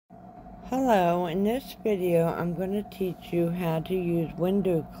Hello, in this video I'm going to teach you how to use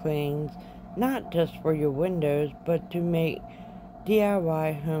window clings, not just for your windows, but to make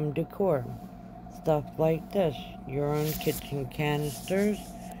DIY home decor. Stuff like this, your own kitchen canisters,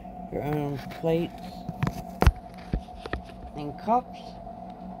 your own plates and cups,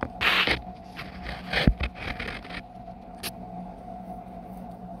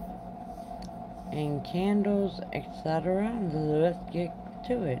 and candles, etc. Let's get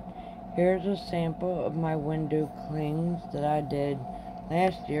to it. Here's a sample of my window clings that I did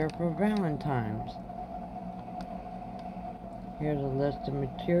last year for Valentine's. Here's a list of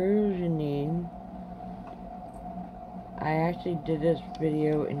materials you need. I actually did this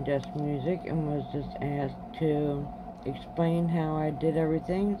video in just music and was just asked to explain how I did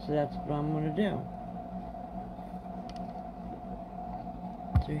everything, so that's what I'm going to do.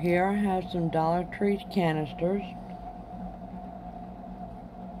 So here I have some Dollar Tree canisters.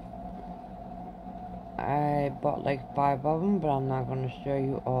 I bought like 5 of them, but I'm not going to show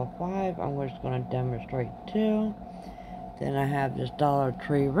you all 5. I'm just going to demonstrate 2. Then I have this Dollar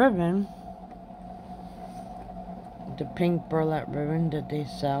Tree ribbon, the pink burlap ribbon that they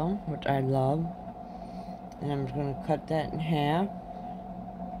sell, which I love. And I'm just going to cut that in half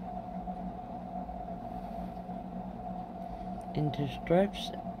into strips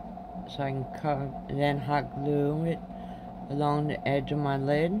so I can cut and then hot glue it along the edge of my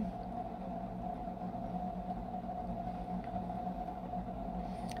lid.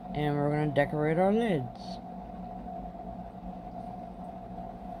 And we're going to decorate our lids.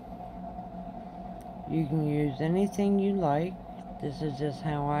 You can use anything you like. This is just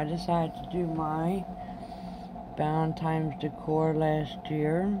how I decided to do my Valentine's decor last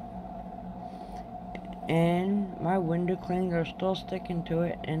year. And my window clings are still sticking to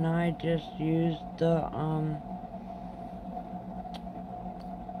it, and I just used the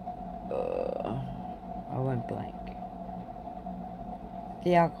I went blank.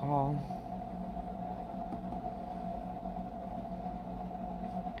 The alcohol.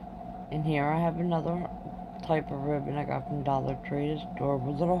 And here I have another type of ribbon I got from Dollar Tree. This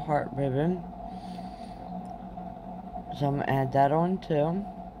adorable little heart ribbon. So I'm going to add that on too.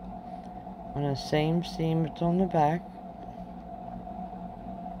 On the same seam it's on the back.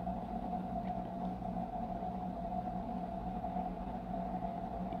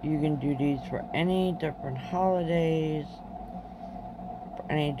 You can do these for any different holidays, for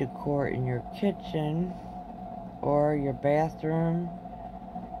any decor in your kitchen or your bathroom,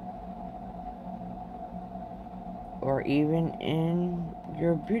 or even in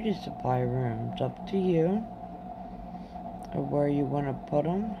your beauty supply room. It's up to you of where you want to put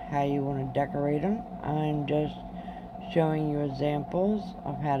them, how you want to decorate them. I'm just showing you examples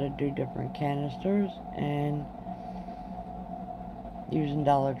of how to do different canisters and using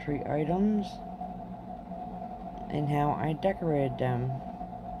Dollar Tree items and how I decorated them.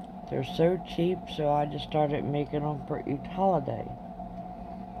 They're so cheap, so I just started making them for each holiday.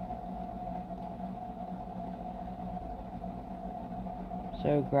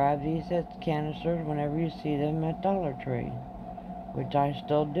 So grab these as canisters whenever you see them at Dollar Tree, which I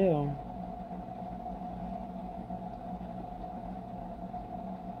still do.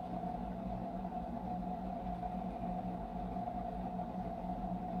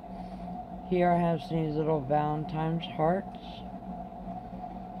 Here I have these little Valentine's hearts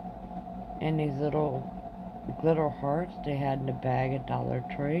and these little glitter hearts they had in the bag at Dollar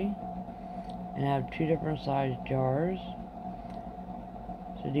Tree, and I have 2 different size jars.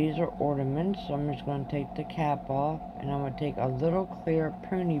 So these are ornaments, so I'm just going to take the cap off, and I'm going to take a little clear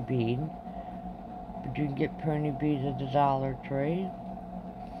pony bead, but you can get pony beads at the Dollar Tree.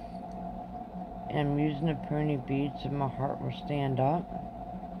 And I'm using the pony bead so my heart will stand up.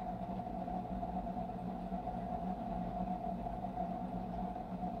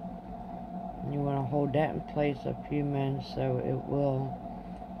 And you want to hold that in place a few minutes so it will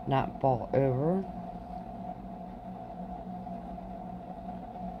not fall over.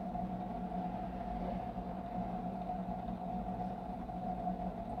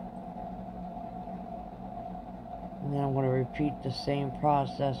 And then I'm going to repeat the same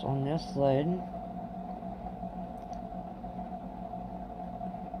process on this lid.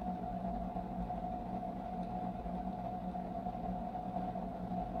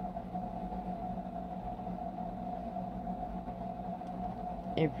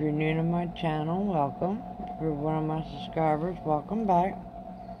 If you're new to my channel, welcome. If you're one of my subscribers, welcome back.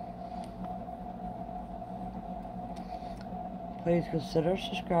 Please consider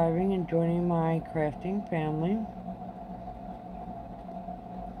subscribing and joining my crafting family.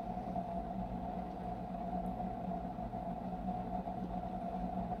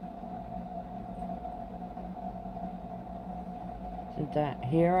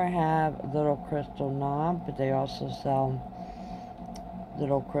 Here I have a little crystal knob, but they also sell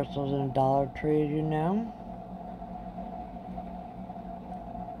little crystals in a Dollar Tree, as you know.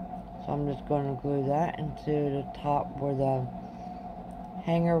 So I'm just going to glue that into the top where the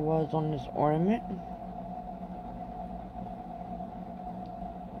hanger was on this ornament.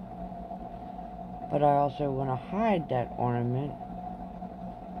 But I also want to hide that ornament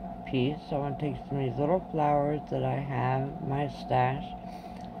piece. So I'm going to take some of these little flowers that I have in my stash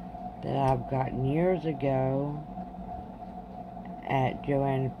that I've gotten years ago at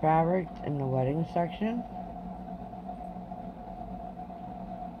Joann Fabrics in the wedding section.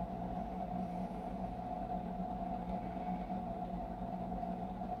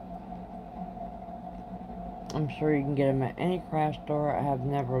 I'm sure you can get them at any craft store. I have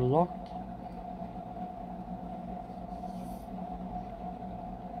never looked.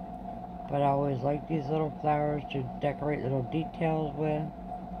 But I always like these little flowers to decorate little details with.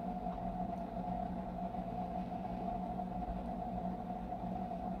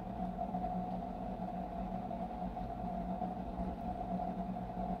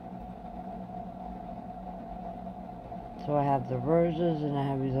 So I have the roses and I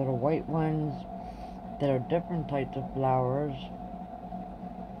have these little white ones that are different types of flowers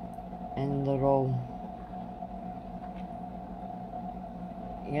and little,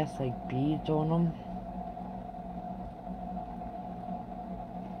 I guess, like beads on them.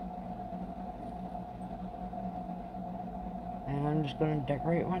 And I'm just going to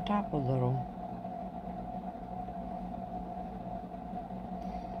decorate my top a little,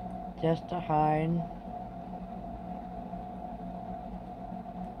 just to hide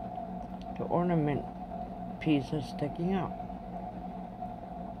the ornament pieces sticking out.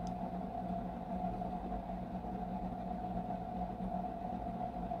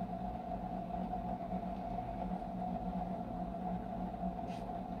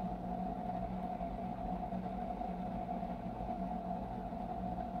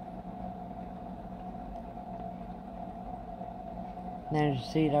 Now you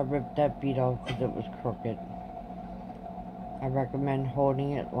see, I ripped that bead off because it was crooked. I recommend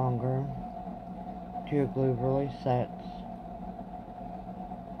holding it longer till your glue really sets.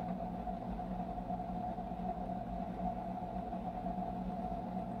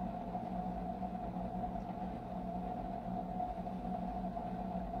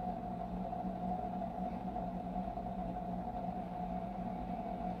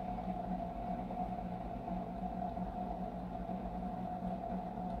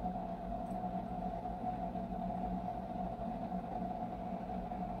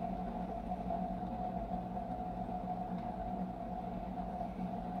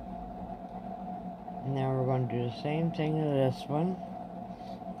 Now we're going to do the same thing to this one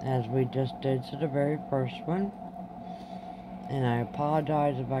as we just did to the very first one. And I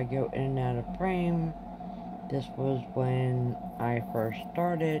apologize if I go in and out of frame. This was when I first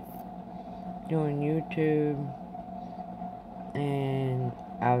started doing YouTube, and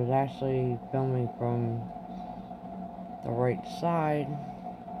I was actually filming from the right side,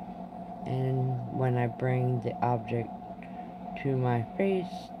 and when I bring the object to my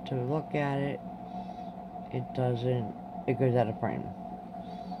face to look at it, it goes out of frame.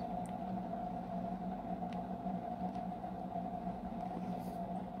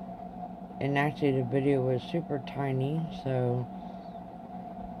 And actually the video was super tiny, so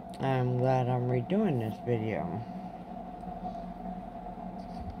I'm glad I'm redoing this video.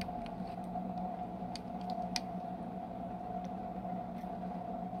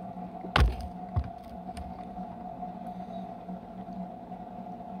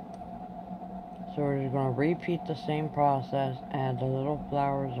 So we're just going to repeat the same process, add the little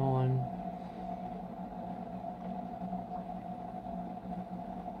flowers on.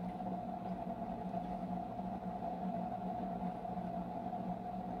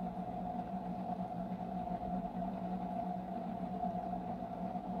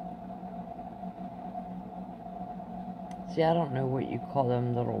 See, I don't know what you call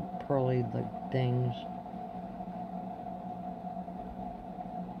them little pearly like things.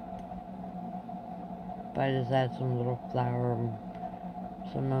 But I just add some little flower,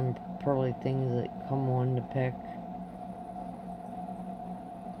 some pearly things that come on to pick.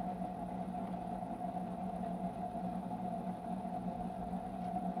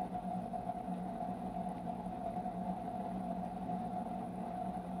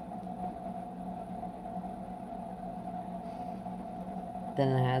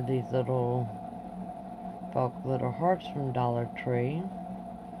 Then I had these little bulk little hearts from Dollar Tree.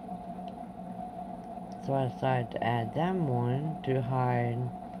 So I decided to add them one to hide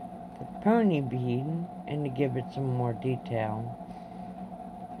the pony bead and to give it some more detail.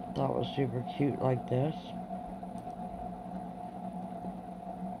 Thought was super cute like this.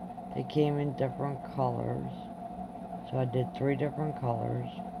 They came in different colors. So I did 3 different colors.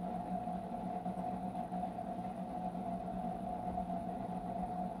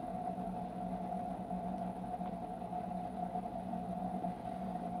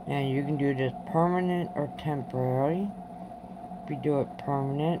 Now you can do this permanent or temporary. If you do it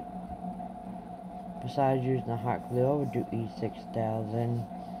permanent, besides using the hot glue, I would do E6000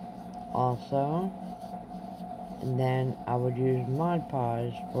 also. And then I would use Mod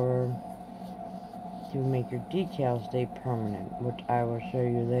Podge to make your decals stay permanent, which I will show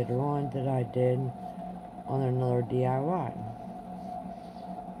you later on that I did on another DIY.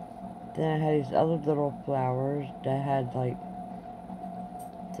 Then I had these other little flowers that had like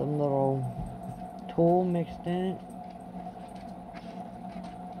some little tulle mixed in it.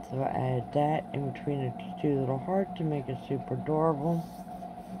 So I added that in between the 2 little hearts to make it super adorable.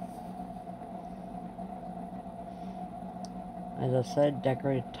 As I said,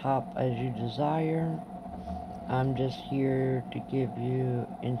 decorate the top as you desire. I'm just here to give you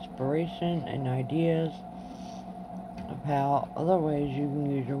inspiration and ideas of how other ways you can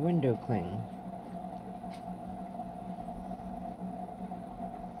use your window cling.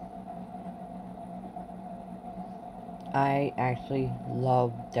 I actually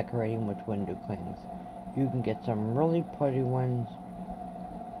love decorating with window clings. You can get some really pretty ones,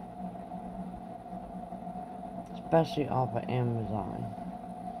 especially off of Amazon,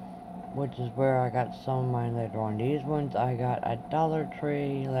 which is where I got some of mine later on. These ones I got at Dollar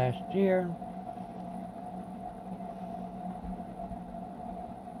Tree last year.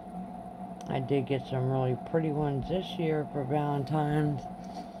 I did get some really pretty ones this year for Valentine's.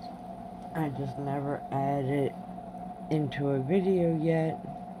 I just never added it into a video yet,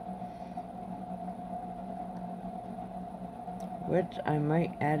 which I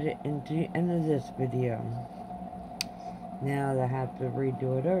might add it into the end of this video. Now that I have to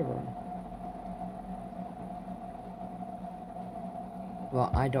redo it over.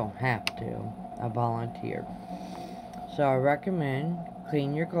 Well, I don't have to. I volunteer. So I recommend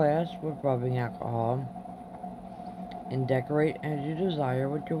clean your glass with rubbing alcohol and decorate as you desire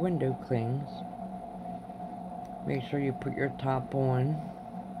with your window clings. Make sure you put your top on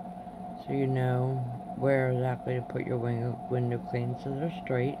so you know where exactly to put your window clings so they're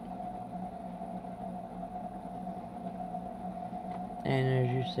straight. And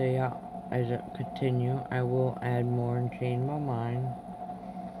as you see, as I continue, I will add more and change my mind.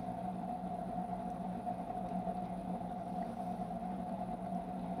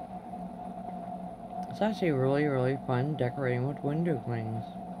 It's actually really, really fun decorating with window clings.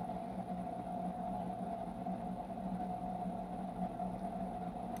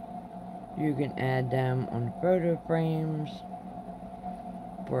 You can add them on photo frames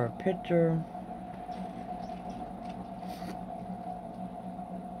for a picture.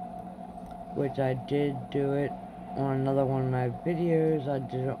 Which I did do it on another one of my videos. I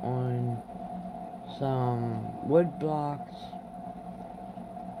did it on some wood blocks.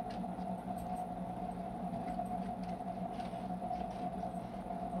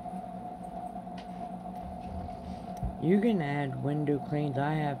 You can add window clings,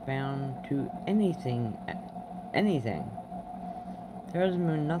 I have found, to anything. There's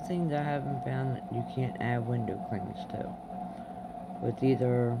been nothing that I haven't found that you can't add window clings to. With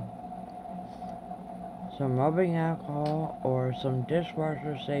either some rubbing alcohol or some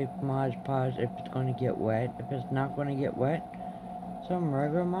dishwasher safe Mod Podge if it's going to get wet. If it's not going to get wet, some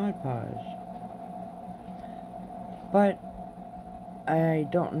regular Mod Podge. But I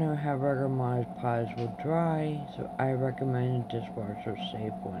don't know how regular Mod Podge will dry, so I recommend a dishwasher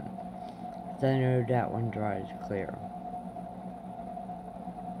safe one. Because I know that one dries clear.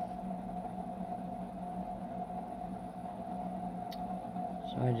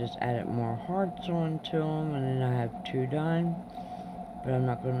 So I just added more hearts onto them, and then I have 2 done. But I'm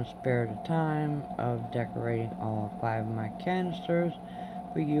not going to spare the time of decorating all 5 of my canisters,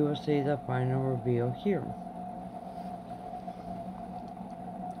 but you will see the final reveal here.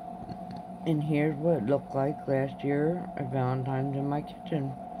 And here's what it looked like last year at Valentine's in my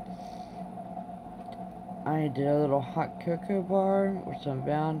kitchen. I did a little hot cocoa bar with some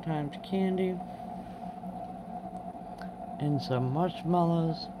Valentine's candy and some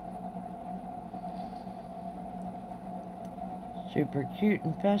marshmallows. Super cute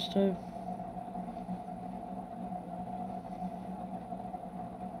and festive.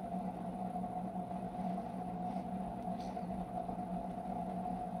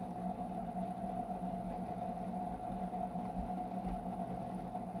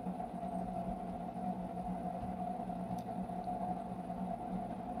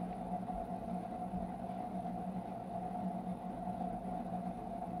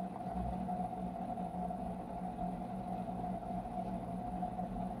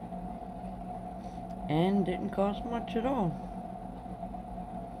 and didn't cost much at all.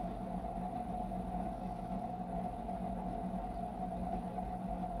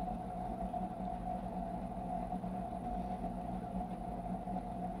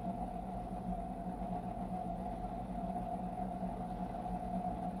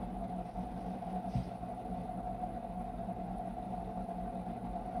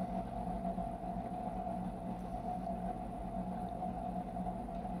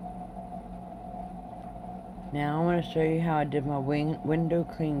 Now I'm going to show you how I did my window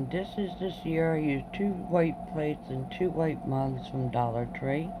clean dishes this year. I used 2 white plates and 2 white mugs from Dollar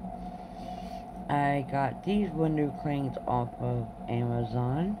Tree. I got these window cleans off of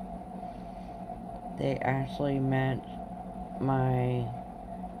Amazon. They actually match my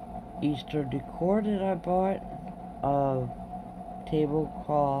Easter decor that I bought of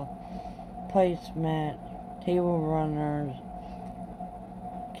tablecloth, placemat, table runners,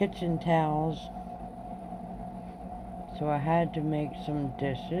 kitchen towels. So I had to make some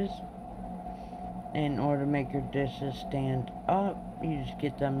dishes. In order to make your dishes stand up, you just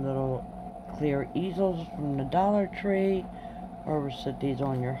get them little clear easels from the Dollar Tree, or sit these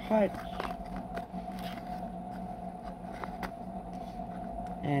on your hutch.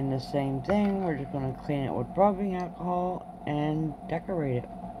 And the same thing, we're just going to clean it with rubbing alcohol and decorate it.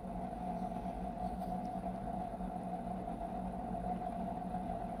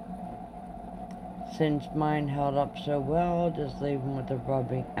 Since mine held up so well, just leave them with the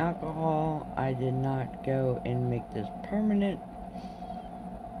rubbing alcohol. I did not go and make this permanent.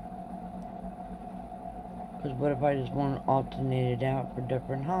 Because what if I just want to alternate it out for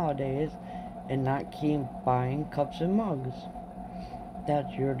different holidays and not keep buying cups and mugs?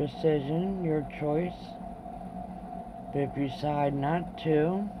 That's your decision, your choice. But if you decide not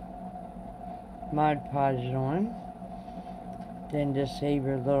to Mod Podge it on, then just save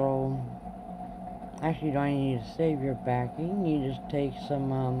your little... Actually, you don't even need to save your backing. You just take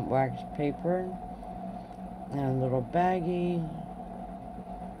some wax paper and a little baggie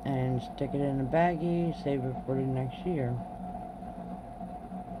and stick it in a baggie, save it for the next year.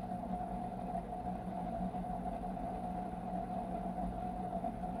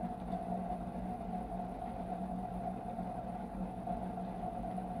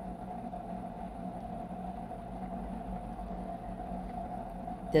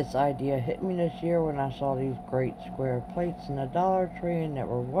 This idea hit me this year when I saw these great square plates in the Dollar Tree and that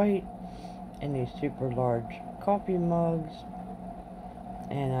were white, and these super large coffee mugs,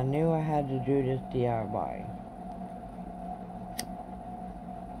 and I knew I had to do this DIY.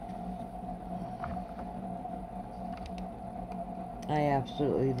 I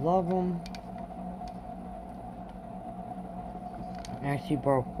absolutely love them. I actually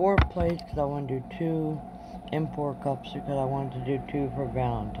bought 4 plates because I want to do 2 and 4 cups because I wanted to do 2 for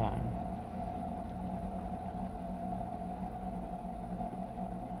Valentine.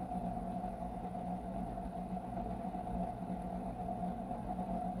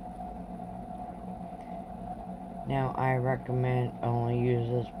 Now I recommend only use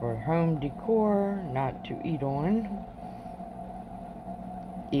this for home decor, not to eat on,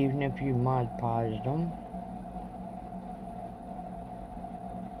 even if you Mod Podge them.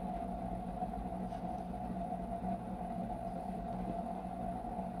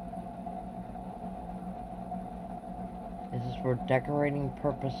 This is for decorating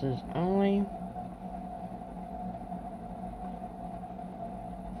purposes only.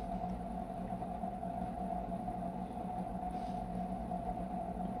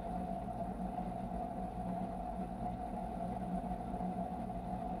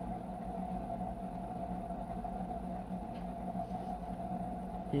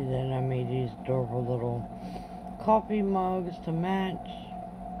 See, then I made these adorable little coffee mugs to match.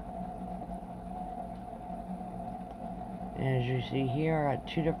 And as you see here, I got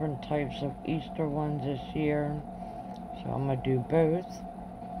 2 different types of Easter ones this year. So I'm going to do both.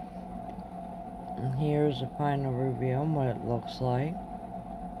 And here's the final review on what it looks like.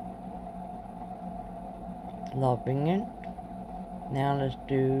 Loving it. Now let's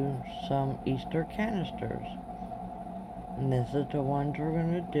do some Easter canisters. And this is the ones we're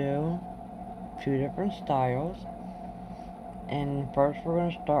going to do. 2 different styles. And first we're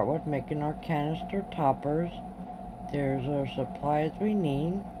going to start with making our canister toppers. There's our supplies we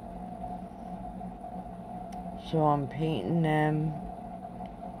need. So I'm painting them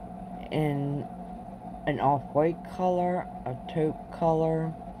in an off-white color, a taupe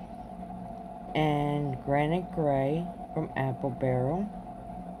color, and granite gray from Apple Barrel.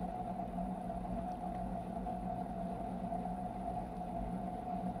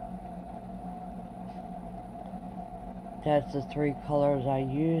 That's the 3 colors I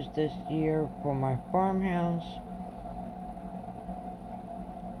used this year for my farmhouse.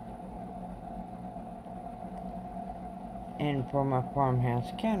 And for my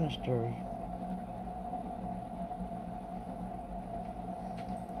farmhouse canisters.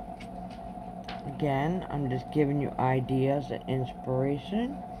 Again, I'm just giving you ideas and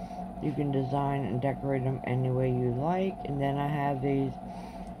inspiration. You can design and decorate them any way you like. And then I have these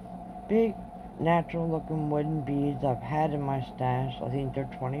big natural looking wooden beads I've had in my stash. I think they're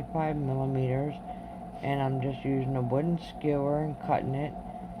 25 millimeters. And I'm just using a wooden skewer and cutting it.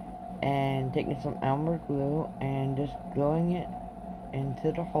 And taking some Elmer's glue and just gluing it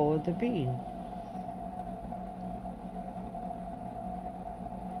into the hole of the bead.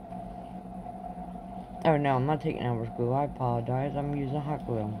 Oh no, I'm not taking Elmer's glue, I apologize, I'm using hot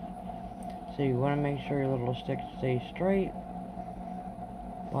glue. So you want to make sure your little sticks stay straight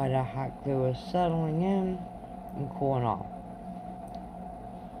while the hot glue is settling in and cooling off.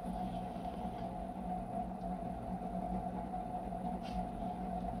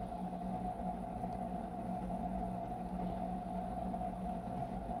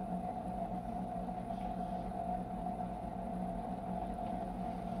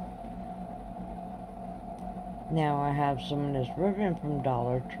 Now I have some of this ribbon from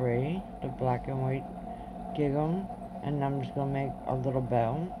Dollar Tree, the black and white giggle, and I'm just going to make a little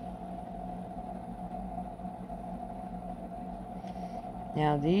bow.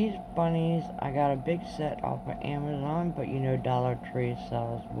 Now these bunnies, I got a big set off of Amazon, but you know Dollar Tree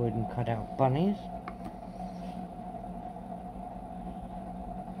sells wooden cutout bunnies.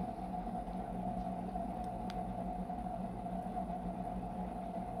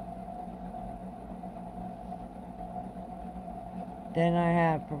 Then I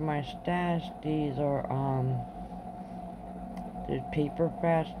have for my stash, these are the paper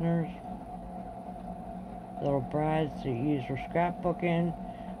fasteners, little brads that you use for scrapbooking,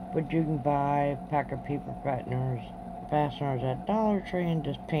 but you can buy a pack of paper fasteners at Dollar Tree and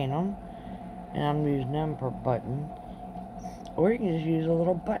just paint them, and I'm using them for buttons, or you can just use a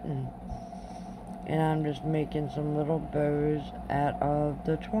little button, and I'm just making some little bows out of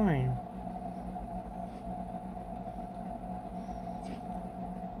the twine.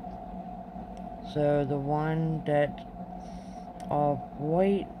 So the one that's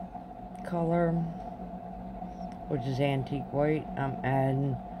off-white color, which is antique white, I'm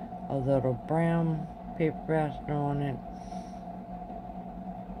adding a little brown paper fastener on it,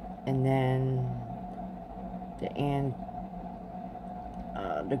 and then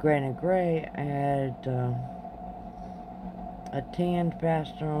the granite gray, I add a tan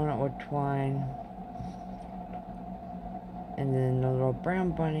fastener on it with twine. And then the little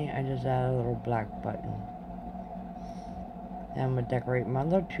brown bunny, I just add a little black button. And I'm going to decorate my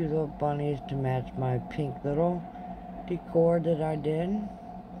two little bunnies to match my pink little decor that I did.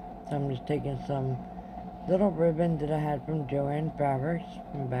 So I'm just taking some little ribbon that I had from Joann Fabrics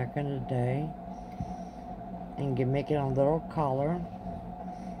from back in the day. And making a little collar.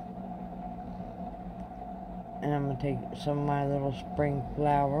 And I'm going to take some of my little spring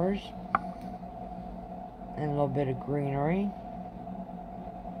flowers and a little bit of greenery.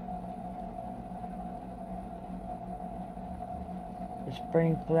 The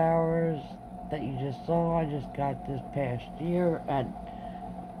spring flowers that you just saw, I just got this past year at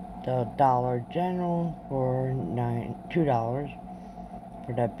the Dollar General for $2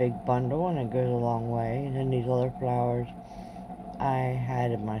 for that big bundle, and it goes a long way. And then these other flowers I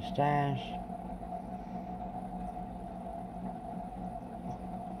had in my stash.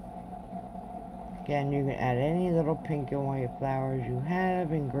 Again, you can add any little pink and white flowers you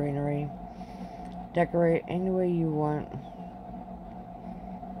have in greenery. Decorate any way you want.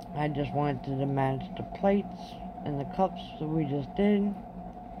 I just wanted to match the plates and the cups that we just did.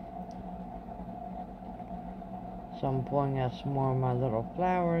 So I'm pulling out some more of my little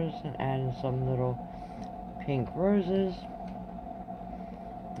flowers and adding some little pink roses.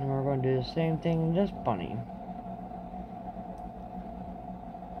 And we're going to do the same thing in this bunny.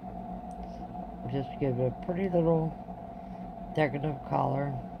 Just give it a pretty little decorative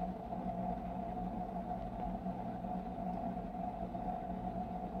collar.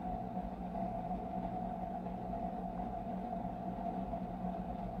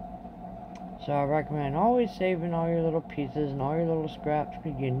 So I recommend always saving all your little pieces and all your little scraps,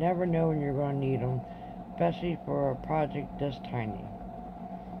 because you never know when you're going to need them, especially for a project this tiny.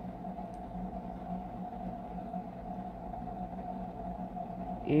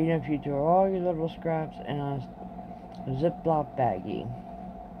 Even if you throw all your little scraps in a Ziploc baggie.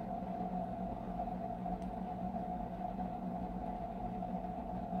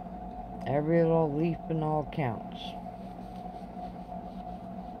 Every little leaf and all counts.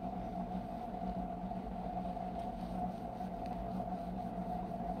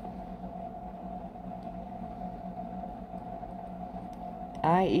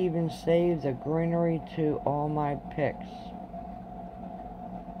 I even saved the greenery to all my picks.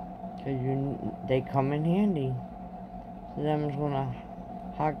 Because they come in handy. So then I'm just going to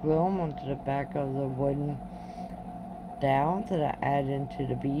hot glue them onto the back of the wooden dowel that I add into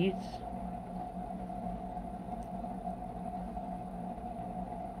the beads.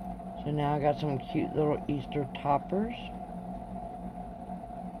 So now I got some cute little Easter toppers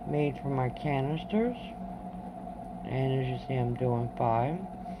made for my canisters. And as you see, I'm doing 5.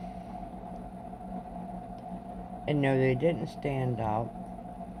 And no, they didn't stand out.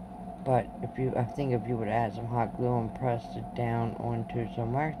 But I think if you would add some hot glue and press it down onto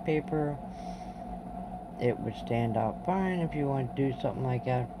some wax paper, it would stand out fine if you want to do something like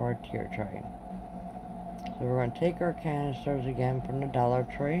that for a tier tray. So we're going to take our canisters again from the Dollar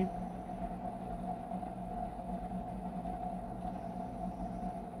Tree.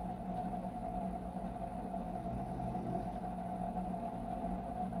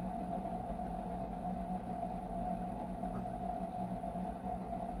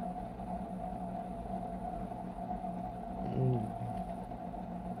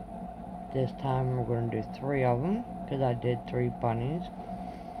 This time we're going to do 3 of them, because I did 3 bunnies.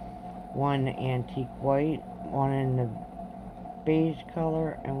 1 antique white, 1 in the beige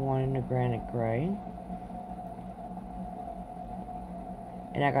color, and 1 in the granite gray.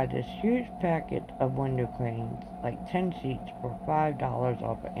 And I got this huge packet of window cleans, like 10 sheets for $5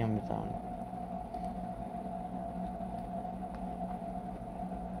 off of Amazon.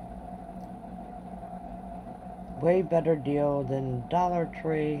 Way better deal than Dollar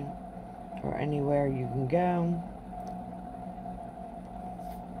Tree or anywhere you can go.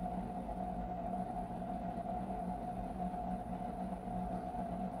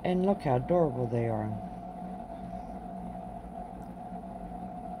 And look how adorable they are.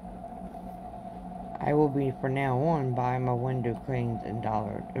 I will be, for now on, buying my window cleans in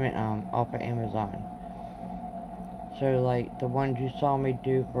off of Amazon. So like the ones you saw me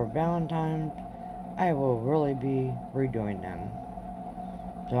do for Valentine's, I will really be redoing them.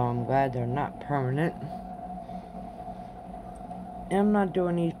 So I'm glad they're not permanent. And I'm not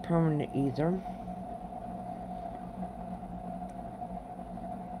doing these permanent either.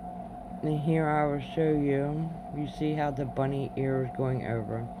 And here I will show you, you see how the bunny ear is going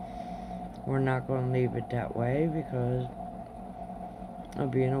over. We're not going to leave it that way because it'll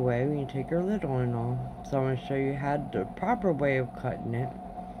be in a way when you take your lid on and all. So I'm going to show you how the proper way of cutting it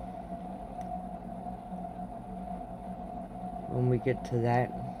when we get to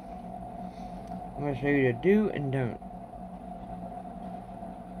that. I'm going to show you the do and don't.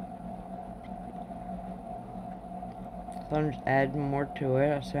 So I'm just adding more to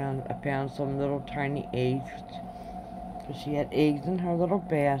it. I found some little tiny eggs. So she had eggs in her little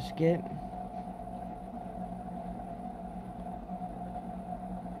basket.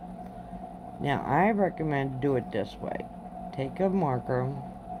 Now I recommend to do it this way. Take a marker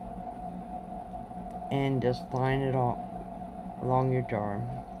and just line it all along your jar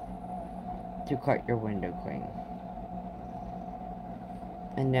to cut your window clean.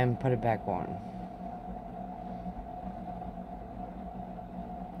 And then put it back on.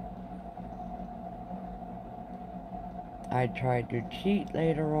 I tried to cheat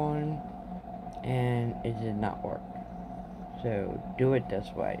later on and it did not work. So do it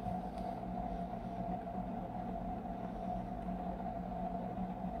this way.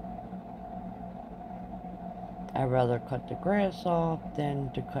 I'd rather cut the grass off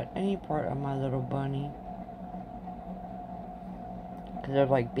than to cut any part of my little bunny. Because they're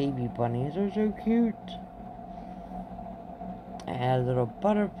like baby bunnies. They're so cute. I add a little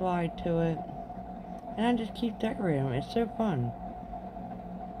butterfly to it. And I just keep decorating them. It's so fun.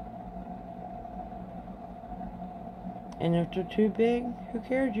 And if they're too big, who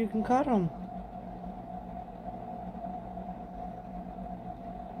cares? You can cut them.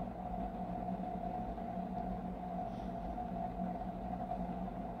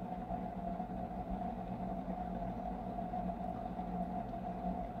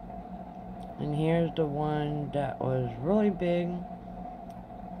 And here's the one that was really big.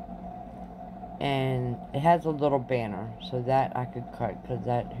 And it has a little banner, so that I could cut, because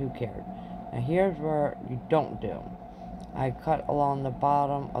that, who cared? Now here's where you don't do. I cut along the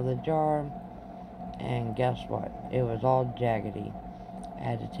bottom of the jar, and guess what? It was all jaggedy. I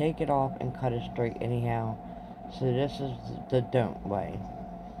had to take it off and cut it straight anyhow. So this is the don't way.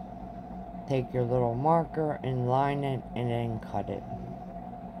 Take your little marker and line it, and then cut it.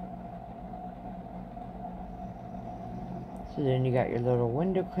 So then you got your little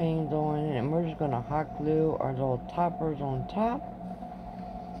window cleans on, and we're just going to hot glue our little toppers on top.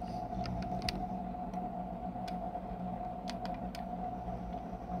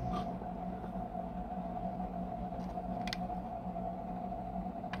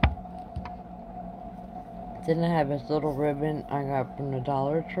 Then I have this little ribbon I got from the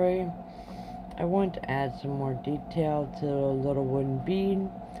Dollar Tree. I want to add some more detail to the little wooden bead,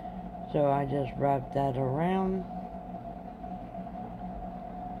 so I just wrapped that around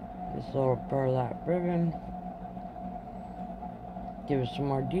this little burlap ribbon. Give it some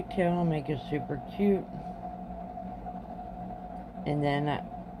more detail, make it super cute. And then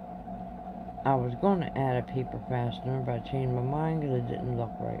I was going to add a paper fastener, but I changed my mind because it didn't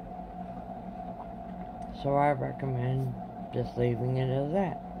look right. So I recommend just leaving it as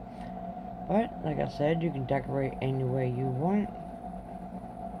that. But, like I said, you can decorate any way you want.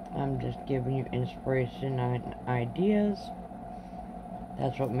 I'm just giving you inspiration and ideas.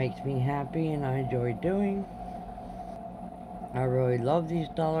 That's what makes me happy and I enjoy doing. I really love these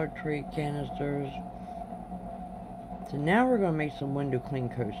Dollar Tree canisters. So now we're going to make some window cling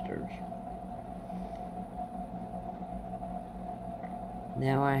coasters.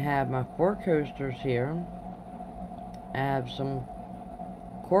 Now I have my 4 coasters here. I have some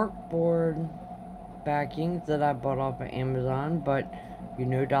corkboard backings that I bought off of Amazon, but you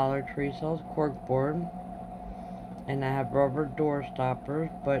know Dollar Tree sells corkboard. And I have rubber door stoppers,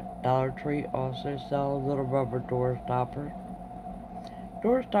 but Dollar Tree also sells little rubber door stoppers.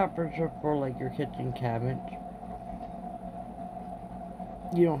 Door stoppers are for like your kitchen cabinets.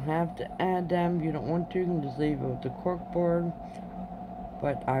 You don't have to add them, you don't want to, you can just leave it with the corkboard.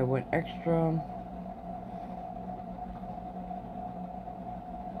 But I went extra.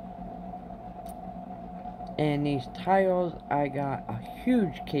 And these tiles, I got a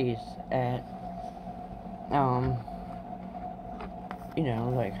huge case at, you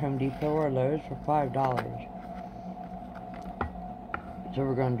know, like Home Depot or Lowe's for $5. So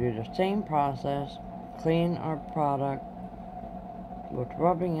we're going to do the same process, clean our product with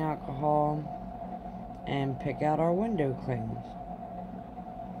rubbing alcohol, and pick out our window clings.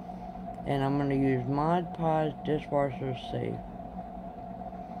 And I'm going to use Mod Podge Dishwasher Safe.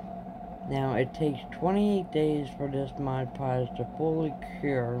 Now it takes 28 days for this Mod Podge to fully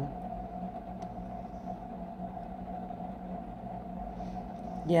cure.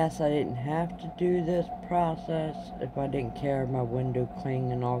 Yes, I didn't have to do this process if I didn't care if my window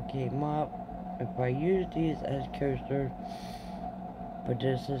cling and all came up. If I used these as coasters, but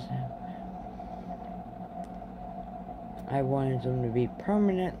this is, I wanted them to be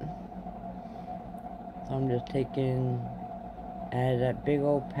permanent. So I'm just taking out of that big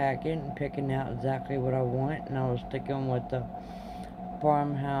old packet and picking out exactly what I want, and I was sticking with the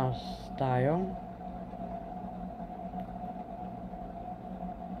farmhouse style.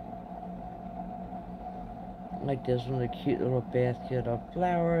 Like this one, a cute little basket of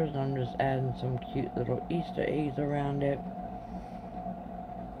flowers. I'm just adding some cute little Easter eggs around it.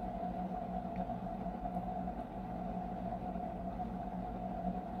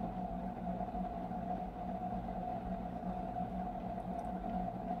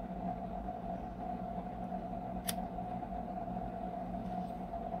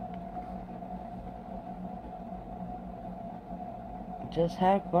 Just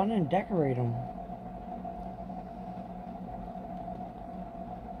have fun and decorate them.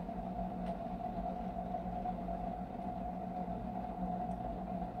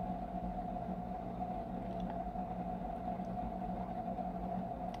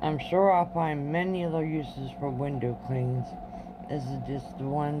 I'm sure I'll find many other uses for window clings. This is just the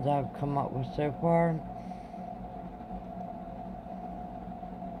ones I've come up with so far.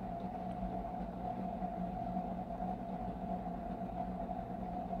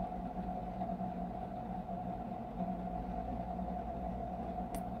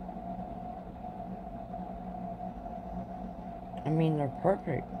 I mean, they're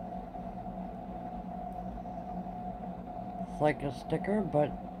perfect. It's like a sticker,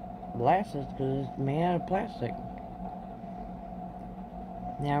 but glasses because it's made out of plastic.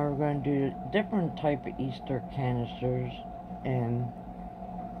 Now we're going to do a different type of Easter canisters and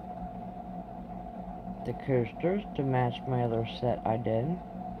the coasters to match my other set I did.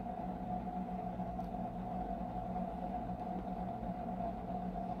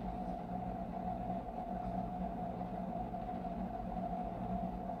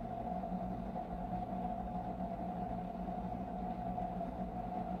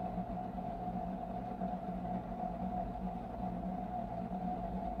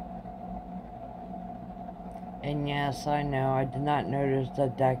 And yes, I know, I did not notice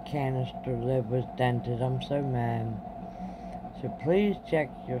that that canister lid was dented. I'm so mad. So please check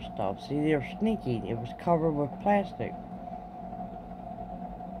your stuff. See, they're sneaky. It was covered with plastic.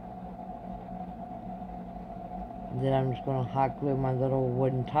 And then I'm just going to hot glue my little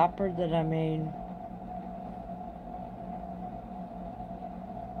wooden topper that I made.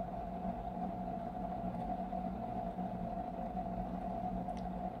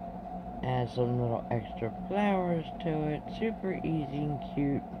 Add some little extra flowers to it. Super easy and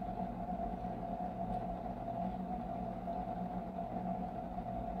cute.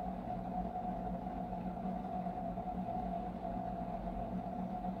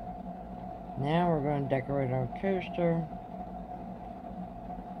 Now we're going to decorate our coaster.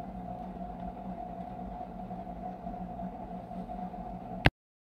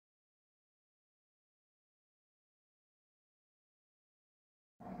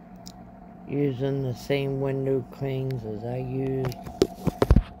 Using the same window clings as I used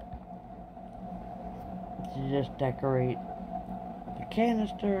to just decorate the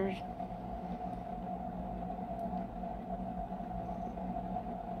canisters.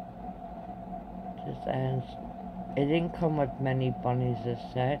 Just as it didn't come with many bunnies this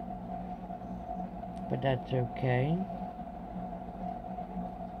set, but that's okay.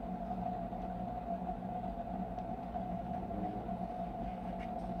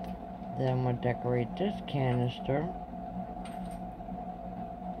 Then we'll decorate this canister.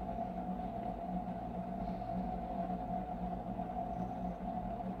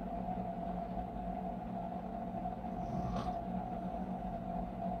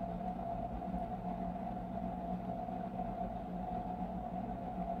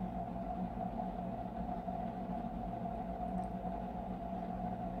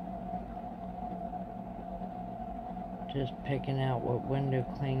 Just picking out what window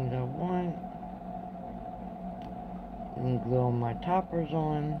clings I want. And gluing my toppers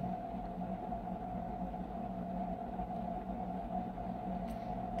on.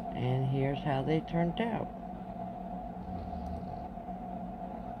 And here's how they turned out.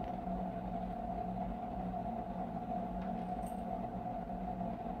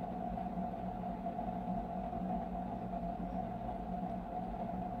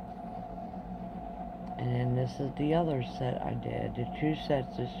 And then this is the other set I did. I did 2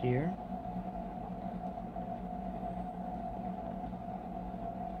 sets this year.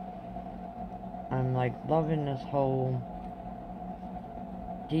 I'm like loving this whole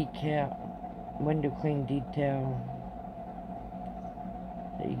decal, window cling detail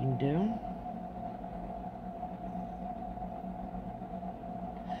that you can do.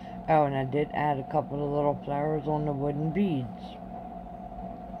 Oh, and I did add a couple of little flowers on the wooden beads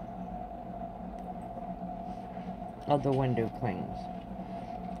of the window clings.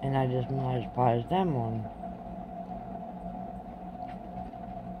 And I just modify them on.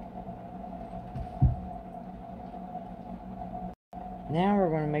 Now we're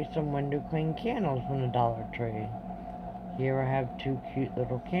going to make some window cling candles from the Dollar Tree. Here I have 2 cute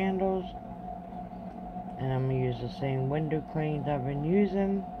little candles. And I'm going to use the same window clings I've been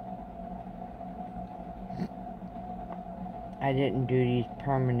using. I didn't do these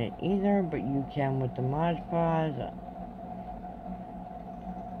permanent either, but you can with the Mod Podge.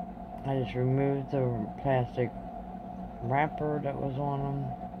 I just removed the plastic wrapper that was on them.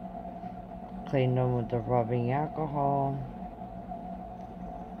 Cleaned them with the rubbing alcohol.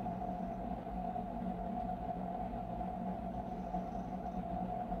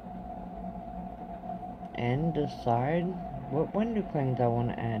 And decide what window clings I want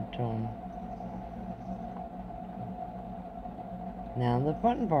to add to them. Now the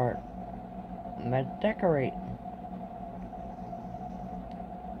fun part. Let's decorate.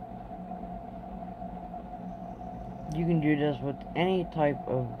 You can do this with any type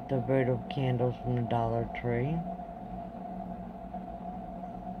of decorative candles from the Dollar Tree.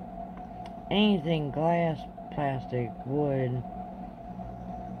 Anything, glass, plastic, wood.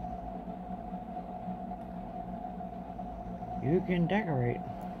 You can decorate.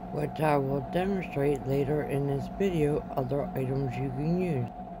 Which I will demonstrate later in this video other items you can use.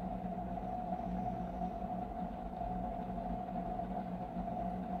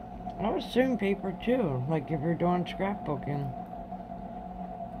 I would assume paper too, like if you're doing scrapbooking.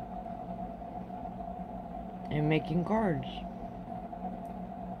 And making cards.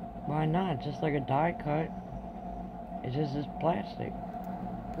 Why not? Just like a die cut. It's just this plastic.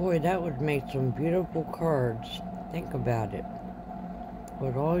 Boy, that would make some beautiful cards. Think about it.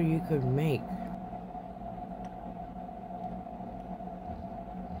 What all you could make.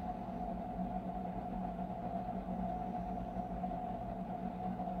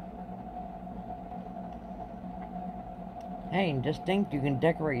 Hey, and just think you can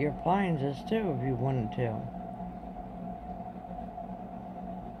decorate your appliances too if you wanted to.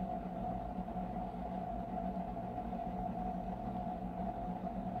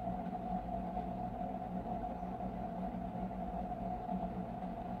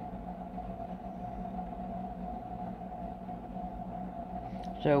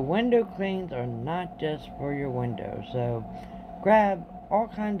 So window clings are not just for your windows. So grab all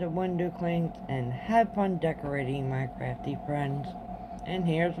kinds of window clings and have fun decorating, my crafty friends. And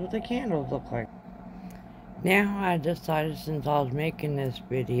here's what the candles look like. Now I decided, since I was making this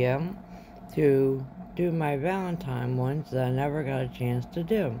video, to do my Valentine ones that I never got a chance to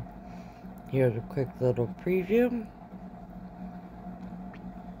do. Here's a quick little preview.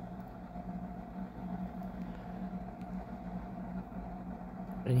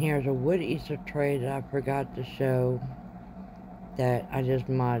 And here's a wood Easter tray that I forgot to show that I just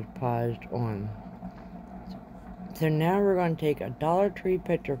Mod Podged on. So now we're going to take a Dollar Tree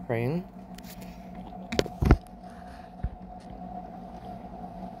picture frame,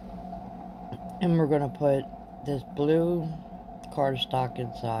 and we're going to put this blue cardstock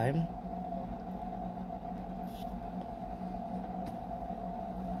inside.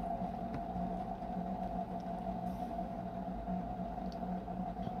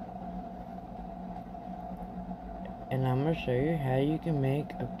 And I'm going to show you how you can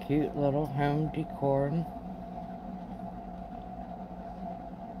make a cute little home decor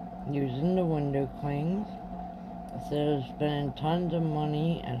using the window clings. Instead of spending tons of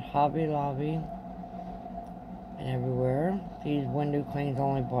money at Hobby Lobby and everywhere, these window clings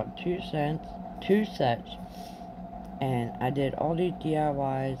only bought 2 cents, 2 sets, and I did all these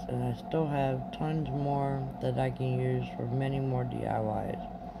DIYs, and I still have tons more that I can use for many more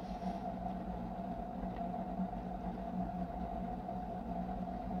DIYs.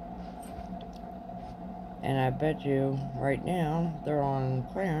 And I bet you right now they're on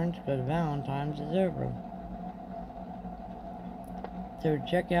clearance because Valentine's is over. So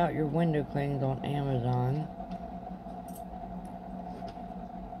check out your window clings on Amazon.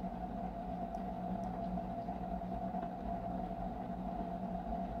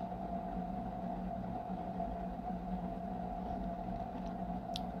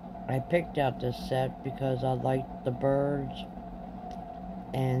 I picked out this set because I liked the birds.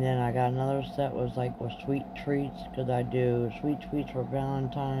 And then I got another set was like with sweet treats, because I do sweet treats for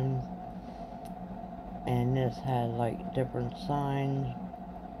Valentine's. And this had like different signs.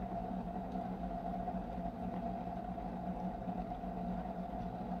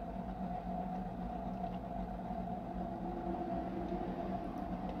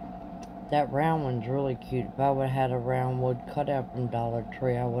 That round one's really cute. If I would have had a round wood cutout from Dollar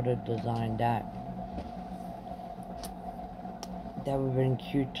Tree, I would have designed that. That would have been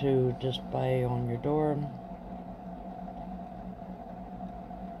cute to display on your door.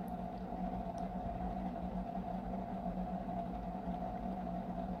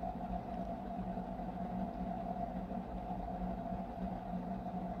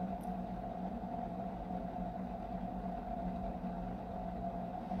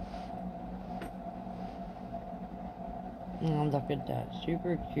 And look at that.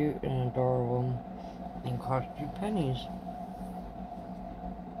 Super cute and adorable. And cost you pennies.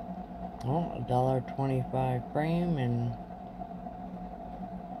 Well, $1.25 frame, and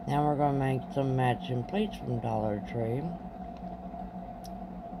now we're going to make some matching plates from Dollar Tree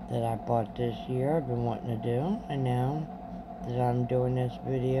that I bought this year. I've been wanting to do, and now that I'm doing this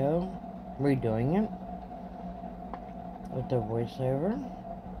video, redoing it with the voiceover,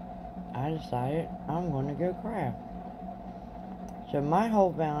 I decided I'm going to go craft. So my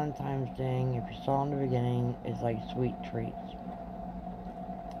whole Valentine's thing, if you saw in the beginning, is like sweet treats.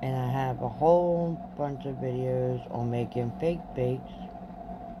 And I have a whole bunch of videos on making fake bakes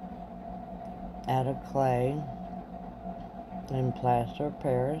out of clay and plaster of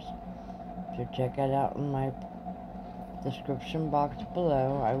Paris. So check that out in my description box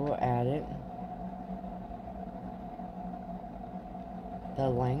below. I will add it. The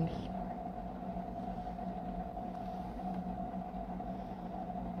links.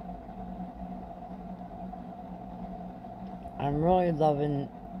 I'm really loving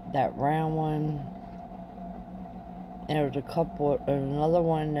that round one. And there's another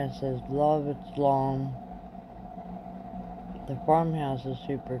one that says love it's long. The farmhouse is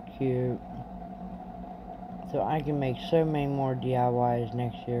super cute. So I can make so many more DIYs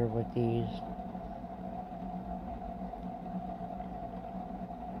next year with these.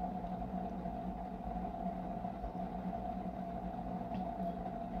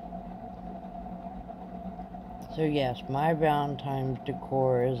 So yes, my Valentine's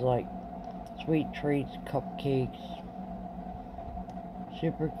decor is like sweet treats, cupcakes,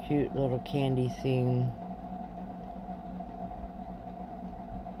 super cute little candy theme.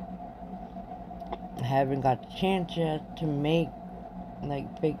 I haven't got the chance yet to make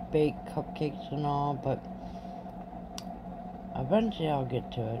like big baked cupcakes and all, but eventually I'll get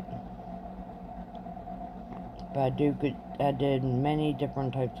to it. But I did many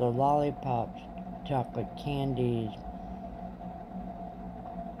different types of lollipops, chocolate candies,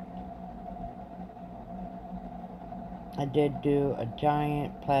 I did do a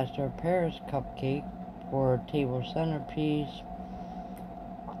giant plaster of Paris cupcake for a table centerpiece.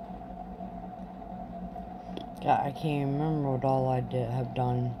 God, I can't even remember what all I have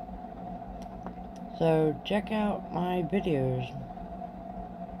done. So check out my videos.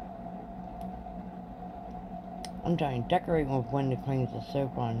 I'm trying to decorate with window cleans the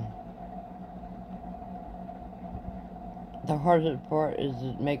soap on. The hardest part is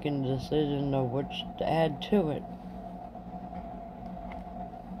making the decision of which to add to it.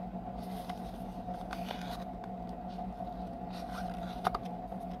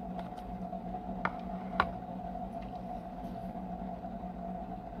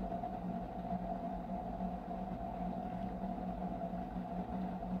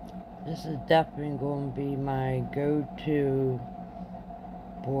 This is definitely going to be my go-to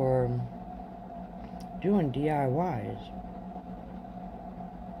for doing DIYs.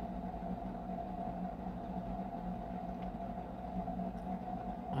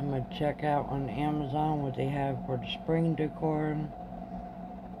 I'm going to check out on Amazon what they have for the spring decor.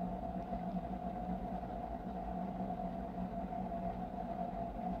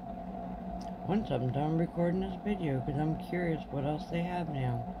 Once I'm done recording this video, because I'm curious what else they have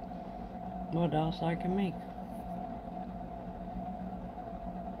now. What else I can make.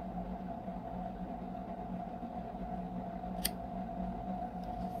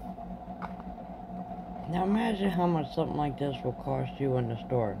 Now imagine how much something like this will cost you in the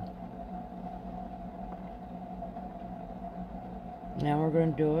store. Now we're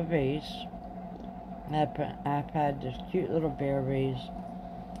going to do a vase. I've had this cute little bear vase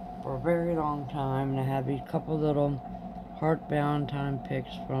for a very long time, and I have these couple little heart valentine picks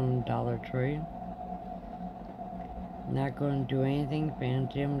from Dollar Tree. Not going to do anything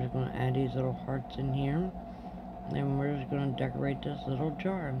fancy. I'm just going to add these little hearts in here, and we're just going to decorate this little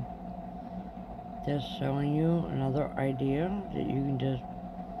jar. Just showing you another idea that you can just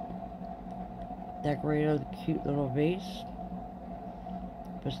decorate a cute little vase.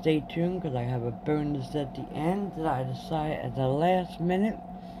 But stay tuned, because I have a bonus at the end that I decided at the last minute,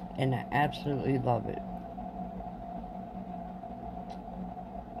 and I absolutely love it.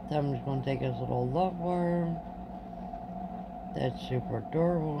 So I'm just going to take this little love wire that's super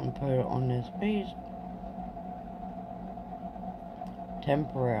adorable and put it on this vase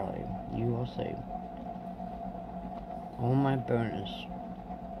temporarily. You will see. On my bonus.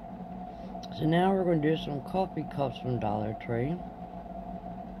 So now we're going to do some coffee cups from Dollar Tree.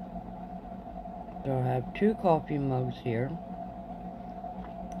 So I have 2 coffee mugs here.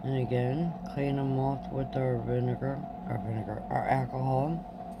 And again, clean them off with our our alcohol,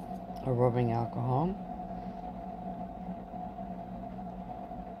 our rubbing alcohol.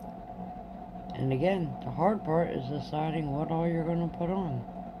 And again, the hard part is deciding what all you're going to put on.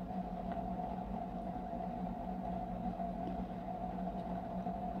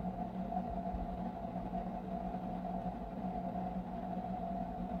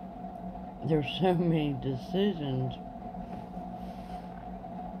 There's so many decisions.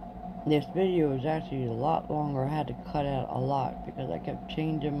 This video is actually a lot longer. I had to cut out a lot because I kept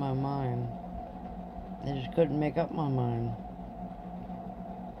changing my mind. I just couldn't make up my mind.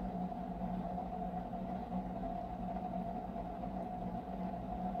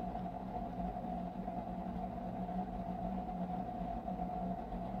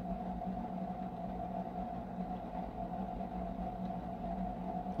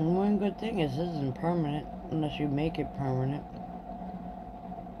 And one good thing is this isn't permanent unless you make it permanent.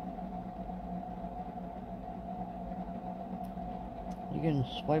 You can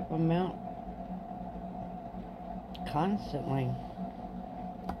swipe them out constantly.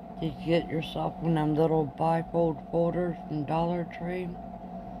 You get yourself one of them little bifold folders from Dollar Tree.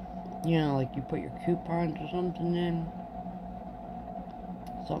 You know, like you put your coupons or something in.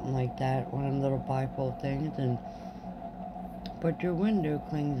 Something like that. One of them little bifold things. And put your window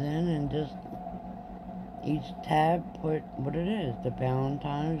clings in, and just each tab put what it is. The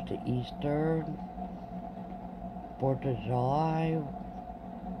Valentines, the Easter, 4th of July,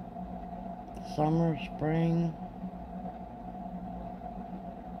 summer, spring.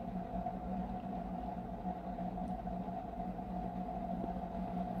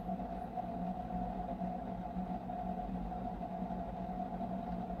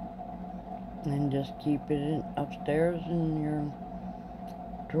 And just keep it upstairs in your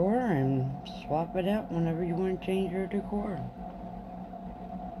drawer and swap it out whenever you want to change your decor.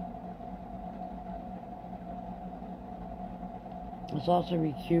 It's also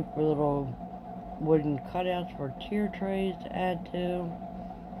be cute for little wooden cutouts for tier trays to add to.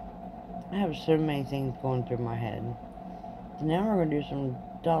 I have so many things going through my head. So now we're going to do some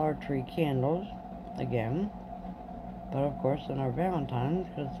Dollar Tree candles again. But of course, on our Valentine's,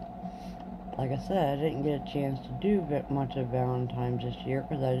 because like I said, I didn't get a chance to do much of Valentine's this year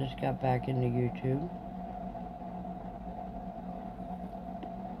because I just got back into YouTube.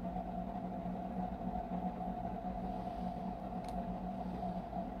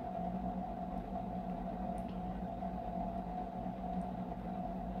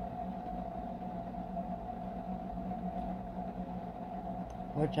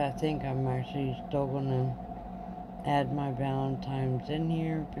 Which I think I'm actually still going to add my Valentine's in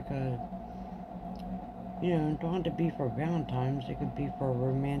here because, you know, it don't have to be for Valentine's. It could be for a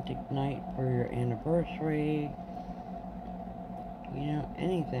romantic night for your anniversary. You know,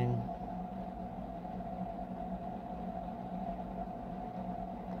 anything.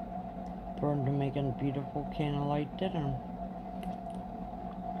 For them to make a beautiful candlelight dinner.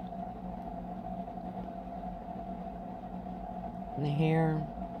 And here,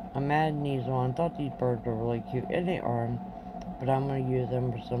 I'm adding these on. I thought these birds were really cute, and they are, but I'm going to use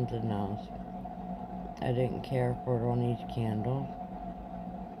them for something else. I didn't care for it on these candles.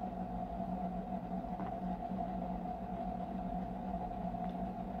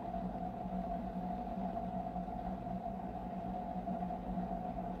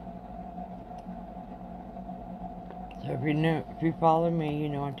 So if you follow me, you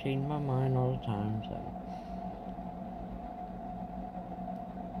know I change my mind all the time, so.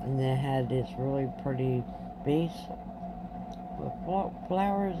 And they had this really pretty base with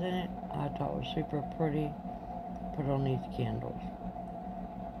flowers in it. I thought it was super pretty. Put on these candles.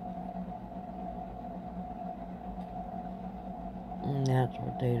 And that's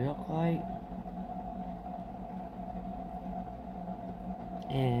what they look like.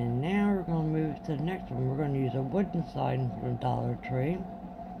 And now we're going to move to the next one. We're going to use a wooden sign from Dollar Tree.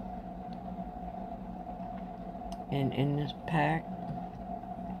 And in this pack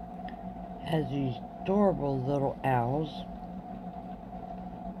has these adorable little owls.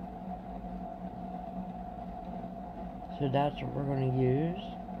 So that's what we're going to use.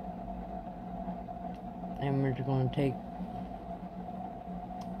 And we're just going to take,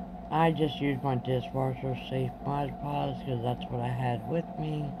 I just used my dishwasher safe Mod Podge because that's what I had with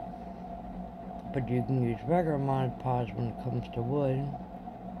me. But you can use regular Mod Podge when it comes to wood.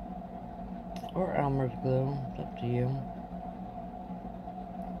 Or Elmer's glue, it's up to you.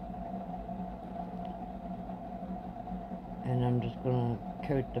 And I'm just going to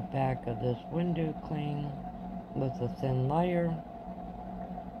coat the back of this window cling with a thin layer.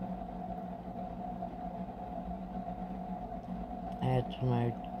 Add to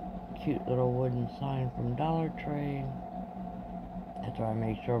my cute little wooden sign from Dollar Tree. That's why I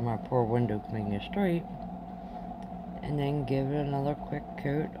make sure my poor window cling is straight. And then give it another quick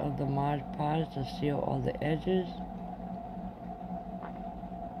coat of the Mod Podge to seal all the edges.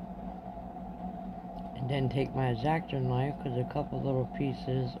 And then take my X-Acto knife because a couple little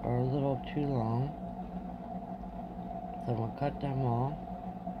pieces are a little too long. So I'm going to cut them off.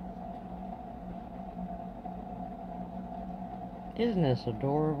 Isn't this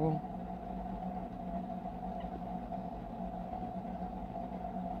adorable?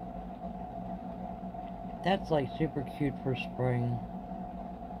 That's like super cute for spring.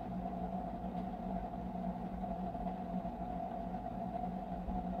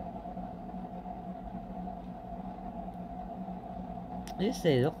 At least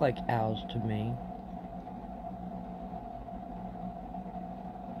they look like owls to me.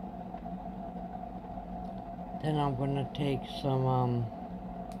 Then I'm going to take some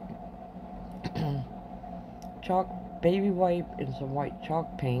baby wipe and some white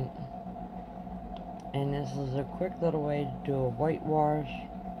chalk paint. And this is a quick little way to do a whitewash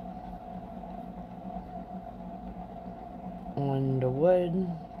on the wood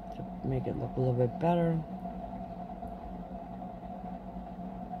to make it look a little bit better.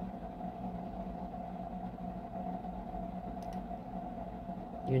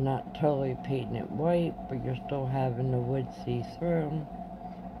 You're not totally painting it white, but you're still having the wood see through.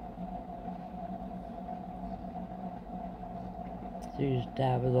 So you just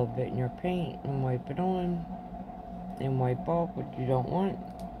dab a little bit in your paint and wipe it on. And wipe off what you don't want.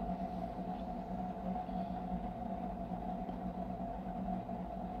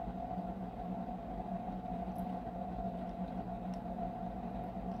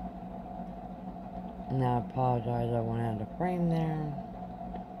 And I apologize, I went out of frame there.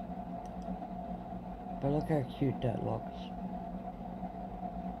 But look how cute that looks.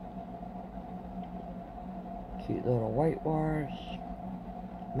 Cute little whitewash.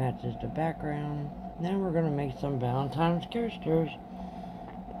 Matches the background. Now we're going to make some Valentine's coasters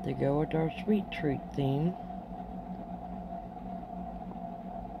to go with our sweet treat theme.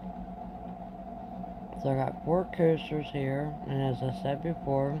 So I got 4 coasters here, and as I said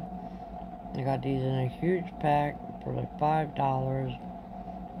before, I got these in a huge pack for like $5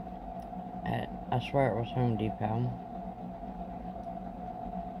 at, I swear it was Home Depot.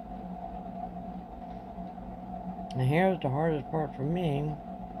 And here's the hardest part for me,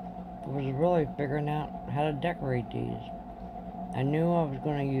 was really figuring out how to decorate these. I knew I was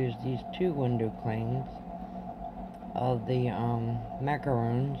going to use these 2 window clings of the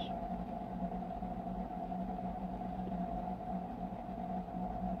macaroons.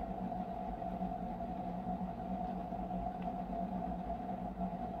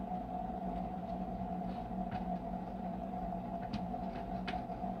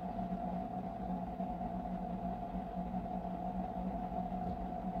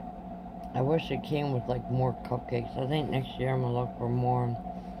 I wish it came with like more cupcakes. I think next year I'm gonna look for more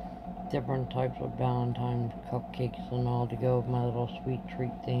different types of valentine cupcakes and all to go with my little sweet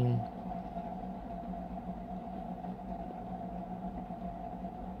treat theme.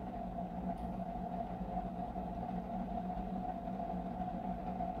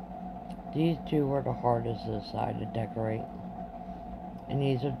 These 2 were the hardest to decide to decorate. And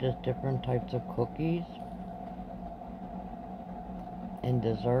these are just different types of cookies and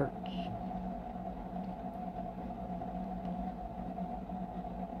desserts.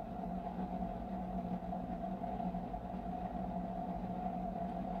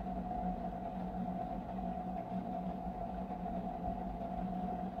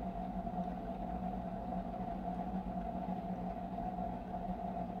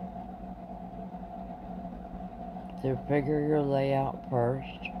 So figure your layout first.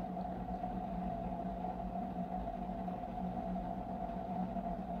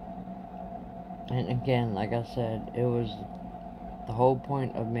 And again, like I said, it was the whole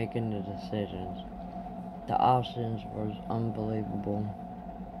point of making the decisions. The options was unbelievable.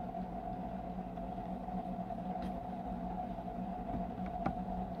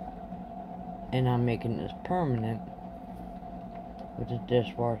 And I'm making this permanent with the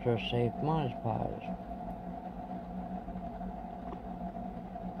dishwasher safe Mod Podge.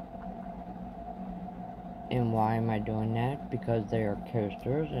 And why am I doing that? Because they are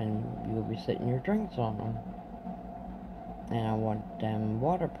coasters and you'll be sitting your drinks on them. And I want them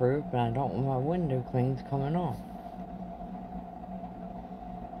waterproof, and I don't want my window clings coming off.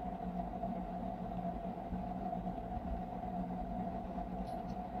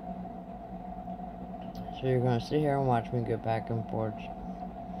 So you're going to sit here and watch me go back and forth,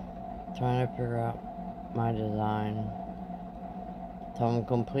 trying to figure out my design. So I'm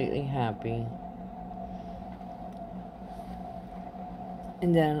completely happy.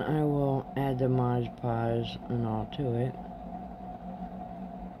 And then I will add the Mod Podge and all to it.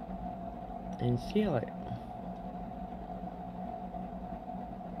 And seal it.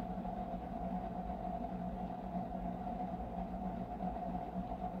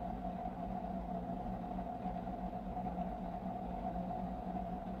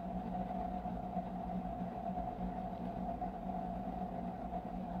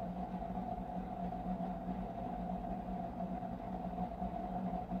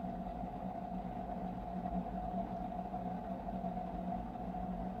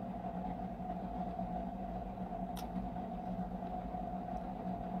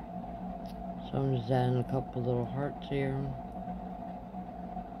 So I'm just adding a couple little hearts here.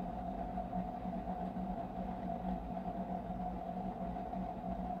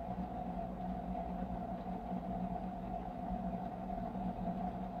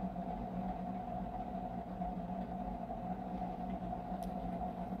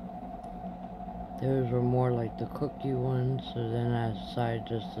 Those were more like the cookie ones, so then I decided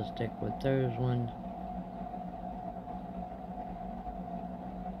just to stick with those ones.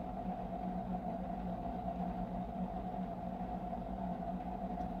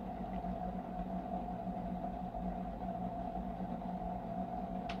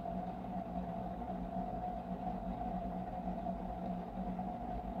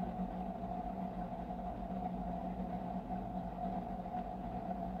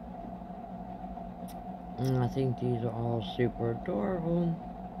 And I think these are all super adorable.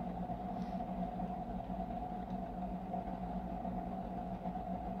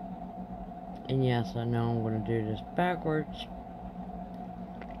 And yes, I know I'm going to do this backwards.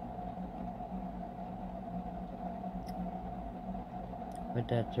 But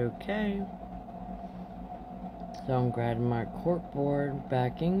that's okay. So I'm grabbing my corkboard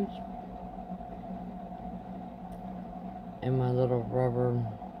backings and my little rubber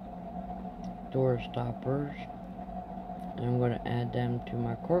door stoppers, and I'm going to add them to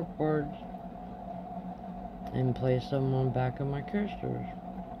my corkboards and place them on the back of my coasters.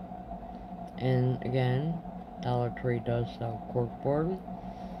 And again, Dollar Tree does sell corkboard,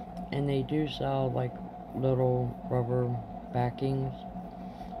 and they do sell like little rubber backings.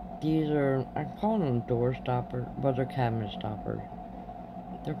 These are, I call them door stoppers, but they're cabinet stoppers.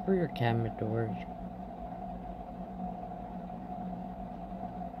 They're for your cabinet doors.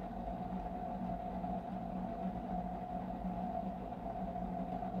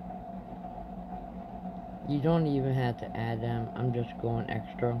 You don't even have to add them. I'm just going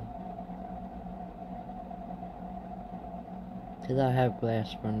extra. Because I have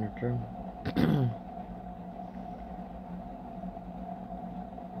glass furniture.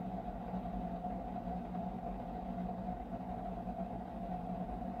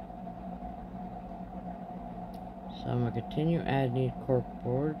 So I'm going to continue adding these cork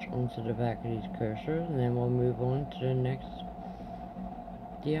boards onto the back of these coasters, and then we'll move on to the next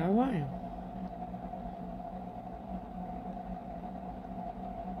DIY.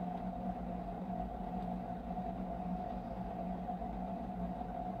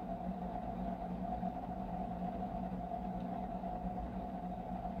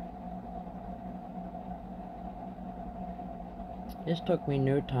 This took me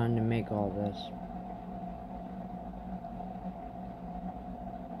no time to make all this.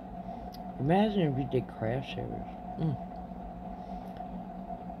 Imagine if you did craft shows.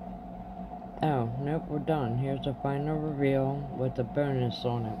 Oh, nope, we're done. Here's the final reveal with the bonus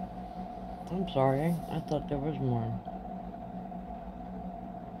on it. I'm sorry, I thought there was more.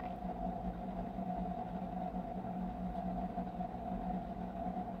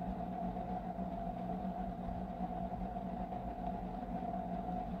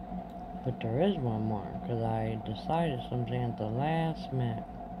 But there is one more, because I decided something at the last minute.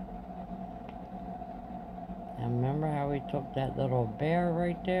 Now remember how we took that little bear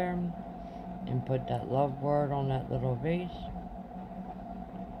right there and put that love word on that little vase?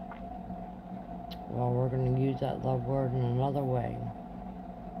 Well, we're going to use that love word in another way.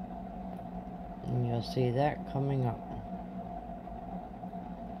 And you'll see that coming up.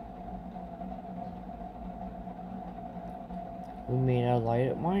 We made a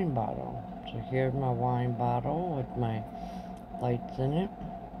lighted wine bottle. So here's my wine bottle with my lights in it.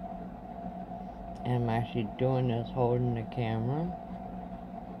 And I'm actually doing this holding the camera.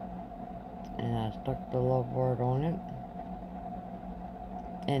 And I stuck the love word on it.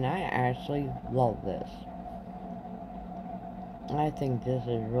 And I actually love this. I think this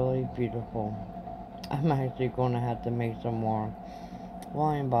is really beautiful. I'm actually going to have to make some more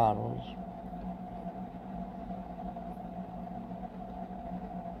wine bottles.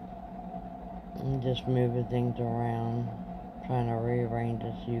 I'm just moving things around, trying to rearrange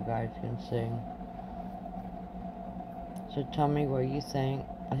it so you guys can see. So tell me what you think.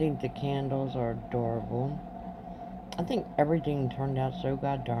 I think the candles are adorable. I think everything turned out so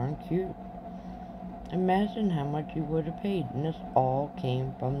goddamn cute. Imagine how much you would have paid. And this all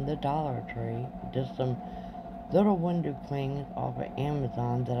came from the Dollar Tree. Just some little window clings off of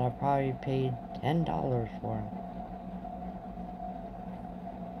Amazon that I probably paid $10 for.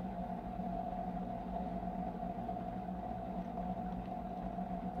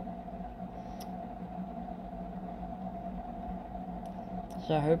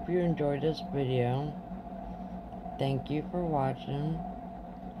 So I hope you enjoyed this video. Thank you for watching.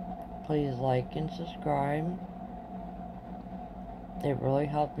 Please like and subscribe. It really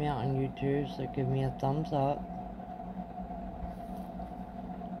helped me out on YouTube, so give me a thumbs up.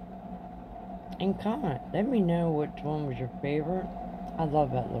 And comment. Let me know which one was your favorite. I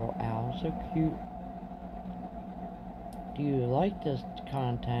love that little owl. So cute. Do you like this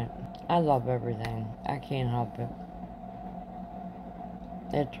content? I love everything. I can't help it.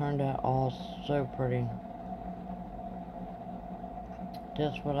 It turned out all so pretty.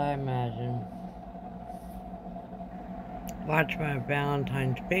 Just what I imagined. Watch my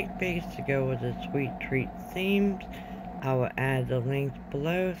Valentine's bake base to go with the sweet treat themes. I will add the links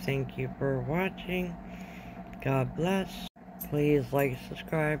below. Thank you for watching. God bless. Please like,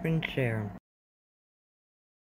 subscribe, and share.